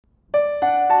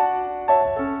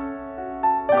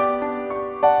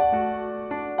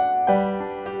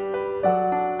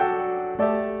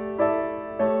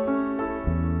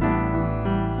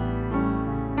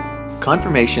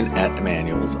Confirmation at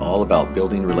Immanuel is all about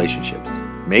building relationships,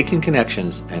 making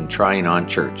connections, and trying on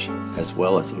church, as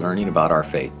well as learning about our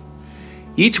faith.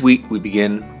 Each week we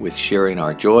begin with sharing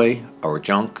our joy, our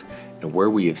junk, and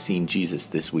where we have seen Jesus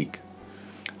this week.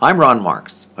 I'm Ron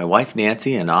Marks. My wife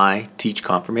Nancy and I teach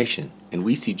confirmation, and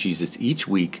we see Jesus each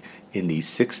week in these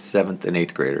 6th, 7th, and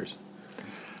 8th graders.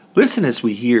 Listen as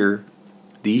we hear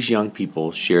these young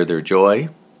people share their joy,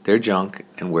 their junk,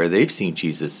 and where they've seen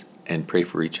Jesus, and pray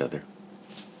for each other.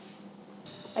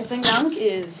 I think junk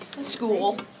is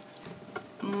school.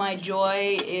 My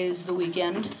joy is the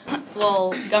weekend.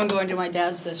 Well, I'm going to my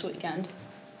dad's this weekend.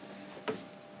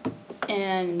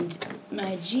 And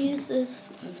my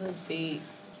Jesus would be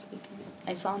this weekend.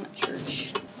 I saw him at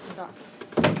church.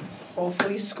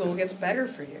 Hopefully school gets better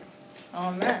for you.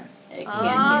 Amen. It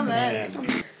can get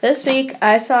better. This week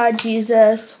I saw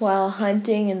Jesus while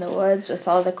hunting in the woods with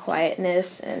all the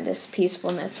quietness and this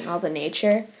peacefulness and all the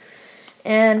nature.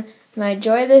 And my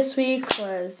joy this week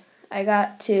was I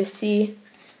got to see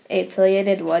a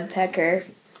pileated woodpecker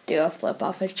do a flip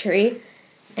off a tree.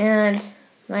 And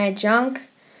my junk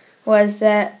was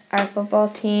that our football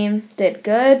team did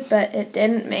good, but it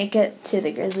didn't make it to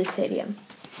the Grizzly Stadium.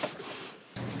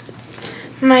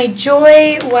 My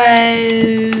joy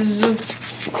was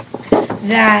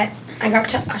that I got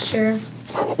to usher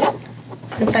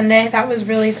on Sunday. That was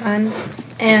really fun,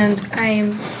 and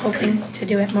I'm hoping to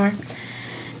do it more.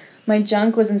 My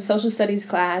junk was in social studies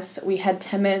class. We had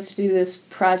 10 minutes to do this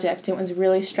project. It was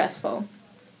really stressful.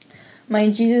 My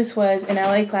Jesus was in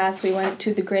LA class. We went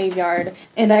to the graveyard,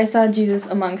 and I saw Jesus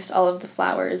amongst all of the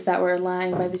flowers that were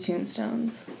lying by the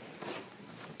tombstones.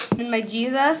 And my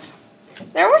Jesus,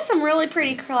 there were some really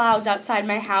pretty clouds outside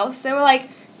my house. They were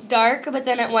dark, but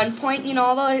then at one point,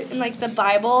 although in the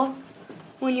Bible,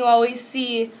 when you always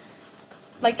see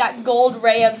that gold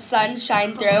ray of sun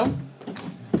shine through,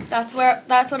 that's what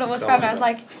it was from. And I was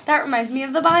like, that reminds me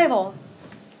of the Bible.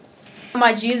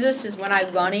 My Jesus is when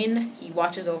I'm running, he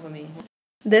watches over me.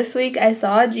 This week I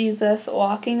saw Jesus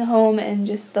walking home in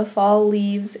just the fall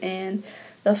leaves and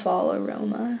the fall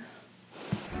aroma.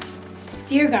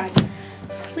 Dear God,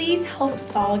 please help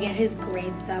Saul get his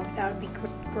grades up. That would be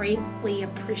greatly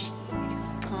appreciated.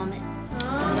 Amen.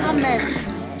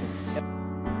 Amen.